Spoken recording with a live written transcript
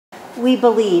we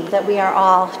believe that we are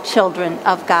all children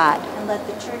of God. And let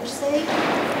the church say,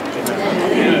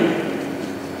 Amen.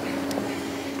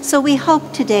 So we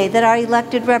hope today that our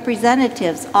elected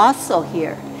representatives also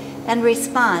hear and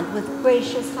respond with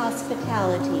gracious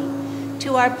hospitality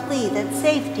to our plea that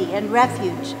safety and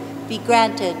refuge be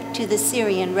granted to the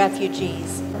Syrian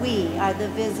refugees. We are the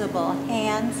visible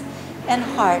hands and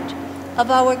heart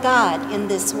of our God in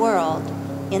this world,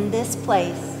 in this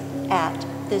place, at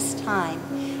this time.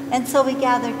 And so we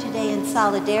gather today in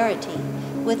solidarity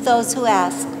with those who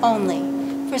ask only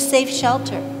for safe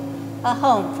shelter, a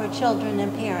home for children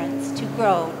and parents to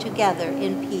grow together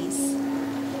in peace.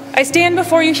 I stand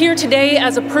before you here today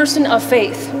as a person of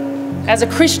faith, as a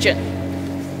Christian,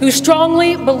 who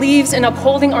strongly believes in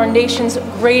upholding our nation's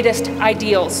greatest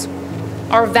ideals,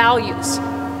 our values,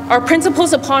 our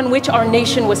principles upon which our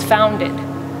nation was founded,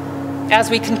 as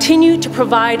we continue to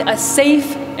provide a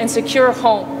safe and secure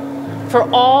home for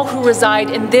all who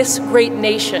reside in this great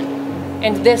nation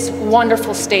and this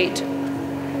wonderful state.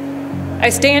 I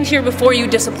stand here before you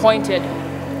disappointed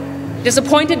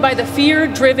by the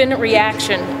fear-driven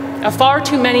reaction of far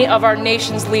too many of our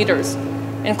nation's leaders,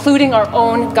 including our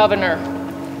own governor,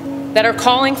 that are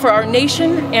calling for our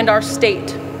nation and our state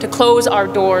to close our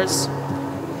doors,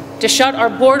 to shut our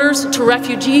borders to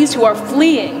refugees who are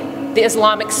fleeing the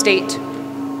Islamic State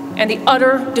and the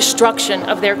utter destruction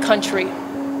of their country.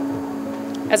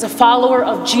 As a follower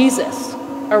of Jesus,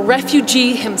 a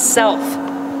refugee himself,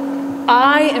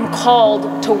 I am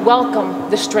called to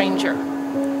welcome the stranger,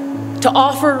 to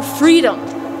offer freedom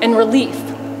and relief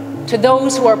to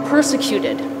those who are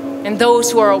persecuted and those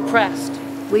who are oppressed.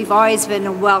 We've always been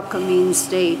a welcoming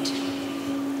state,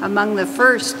 among the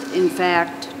first, in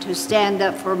fact, to stand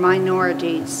up for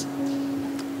minorities.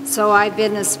 So I've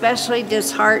been especially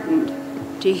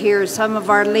disheartened to hear some of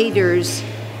our leaders,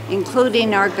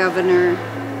 including our governor,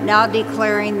 now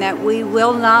declaring that we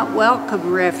will not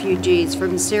welcome refugees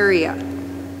from Syria.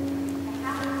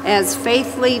 As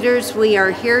faith leaders, we are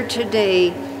here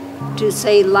today to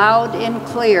say loud and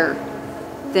clear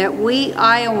that we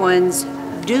Iowans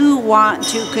do want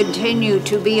to continue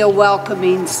to be a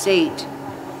welcoming state.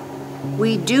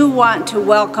 We do want to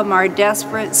welcome our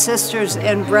desperate sisters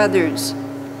and brothers,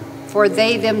 for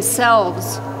they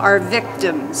themselves are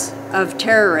victims of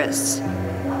terrorists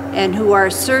and who are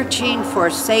searching for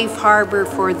safe harbor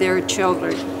for their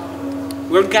children.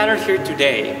 We're gathered here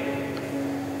today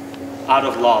out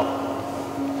of love.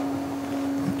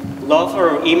 Love for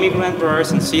our immigrant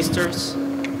brothers and sisters,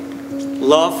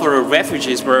 love for our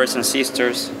refugees brothers and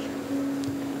sisters,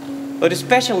 but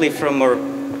especially from our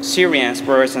Syrian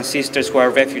brothers and sisters who are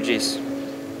refugees.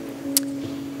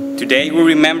 Today we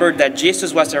remember that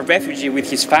Jesus was a refugee with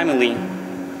his family,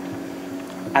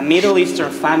 a Middle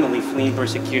Eastern family fleeing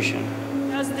persecution.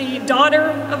 As the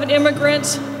daughter of an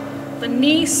immigrant, the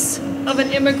niece of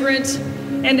an immigrant,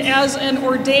 and as an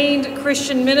ordained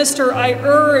Christian minister, I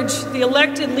urge the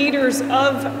elected leaders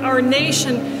of our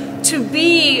nation to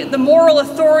be the moral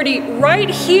authority right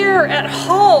here at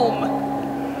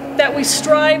home that we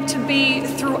strive to be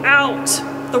throughout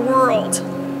the world.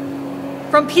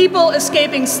 From people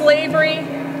escaping slavery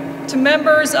to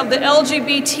members of the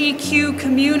LGBTQ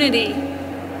community,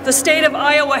 the state of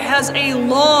Iowa has a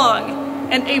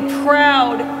long and a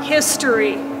proud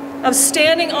history of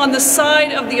standing on the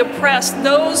side of the oppressed,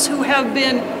 those who have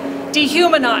been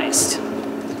dehumanized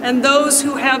and those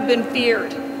who have been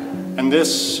feared. And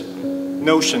this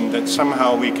notion that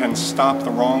somehow we can stop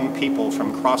the wrong people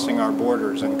from crossing our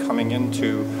borders and coming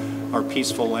into our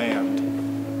peaceful land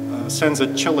sends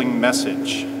a chilling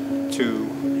message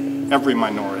to every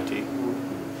minority.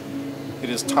 It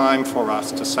is time for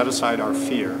us to set aside our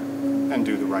fear and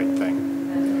do the right thing.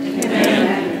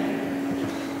 Amen.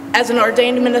 As an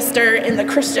ordained minister in the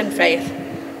Christian faith,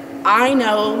 I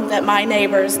know that my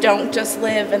neighbors don't just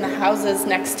live in the houses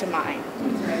next to mine.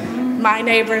 My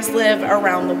neighbors live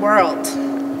around the world.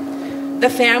 The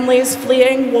families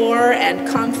fleeing war and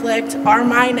conflict are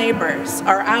my neighbors,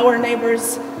 are our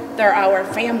neighbors, they're our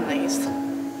families.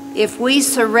 If we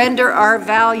surrender our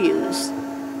values,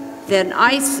 then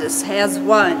ISIS has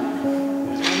won.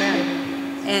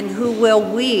 Amen. And who will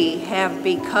we have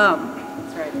become?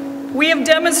 We have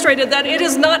demonstrated that it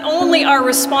is not only our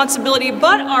responsibility,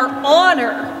 but our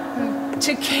honor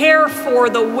to care for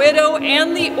the widow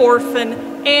and the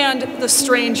orphan and the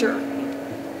stranger.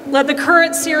 Let the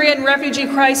current Syrian refugee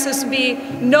crisis be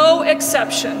no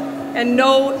exception and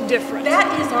no different.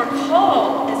 That is our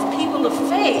call as people of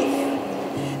faith.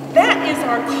 That is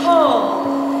our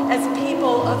call as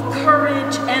people of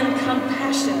courage and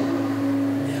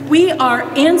compassion. We are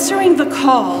answering the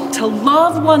call to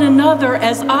love one another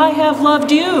as I have loved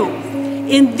you.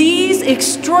 In these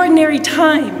extraordinary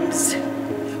times,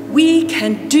 we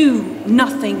can do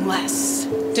nothing less.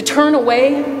 To turn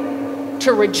away,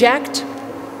 to reject,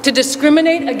 to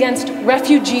discriminate against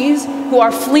refugees who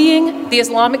are fleeing the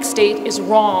Islamic State is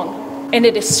wrong, and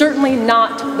it is certainly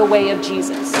not the way of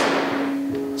Jesus.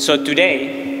 So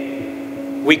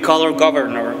today, we call our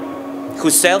governor, who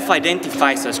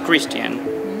self-identifies as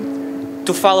Christian,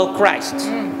 to follow Christ.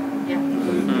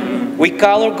 We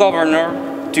call our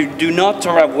governor to do not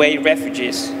turn away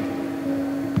refugees,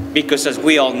 because as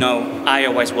we all know,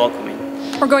 Iowa is welcoming.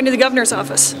 We're going to the governor's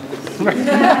office. These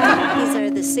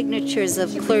are the signatures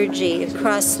of clergy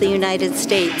across the United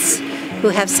States who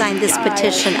have signed this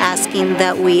petition asking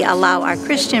that we allow our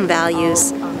Christian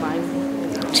values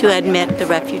to admit the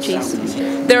refugees.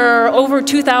 There are over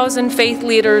 2,000 faith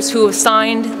leaders who have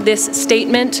signed this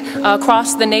statement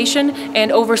across the nation, and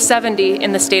over 70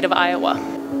 in the state of Iowa.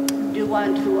 Do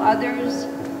unto others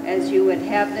as you would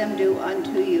have them do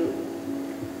unto you.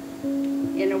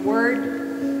 In a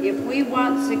word, if we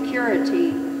want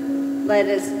security, let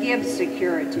us give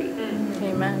security.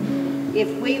 Amen.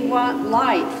 If we want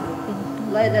life,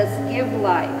 let us give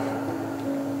life.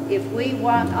 If we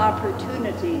want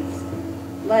opportunities,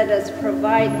 let us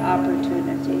provide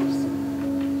opportunities.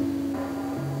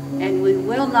 And we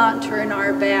will not turn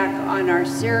our back on our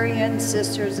Syrian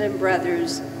sisters and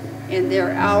brothers in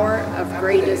their hour of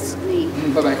greatest need.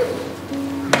 Bye-bye.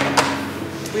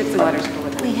 We have the letters for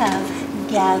with We have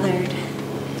gathered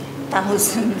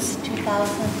thousands,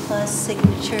 2,000 plus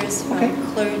signatures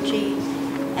from clergy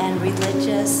and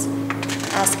religious,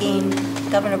 asking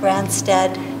Governor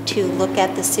Branstad to look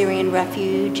at the Syrian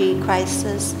refugee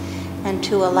crisis and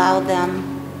to allow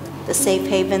them the safe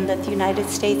haven that the United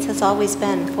States has always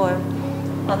been for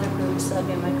other groups of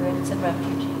immigrants and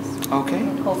refugees. Okay.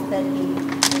 And hope that he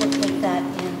will take that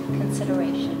in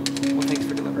consideration. Well, thanks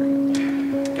for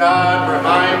delivering. God,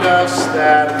 remind us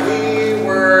that we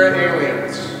were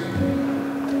aliens.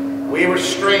 We were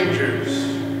strangers.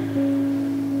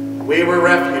 We were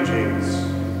refugees.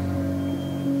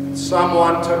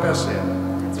 Someone took us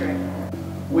in. That's right.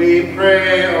 We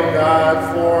pray, O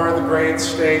God, for the great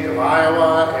state of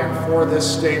Iowa and for this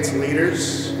state's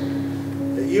leaders,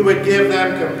 that you would give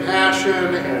them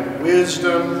compassion and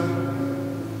wisdom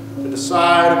to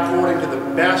decide according to the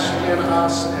best in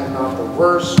us and not the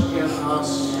worst in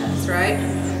us. That's right.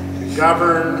 To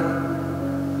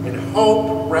govern in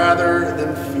hope rather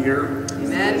than fear.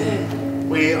 Amen.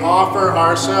 We offer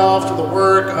ourselves to the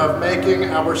work of making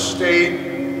our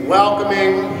state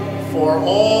welcoming for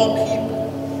all people.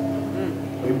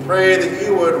 We pray that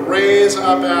you would raise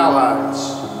up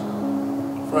allies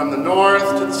from the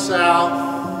north to the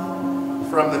south,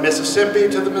 from the Mississippi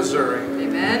to the Missouri.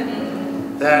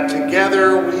 Amen. That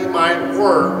together we might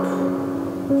work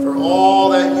for all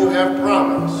that you have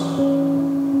promised.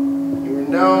 You are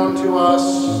known to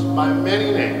us by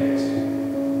many names.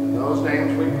 In those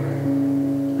names we pray.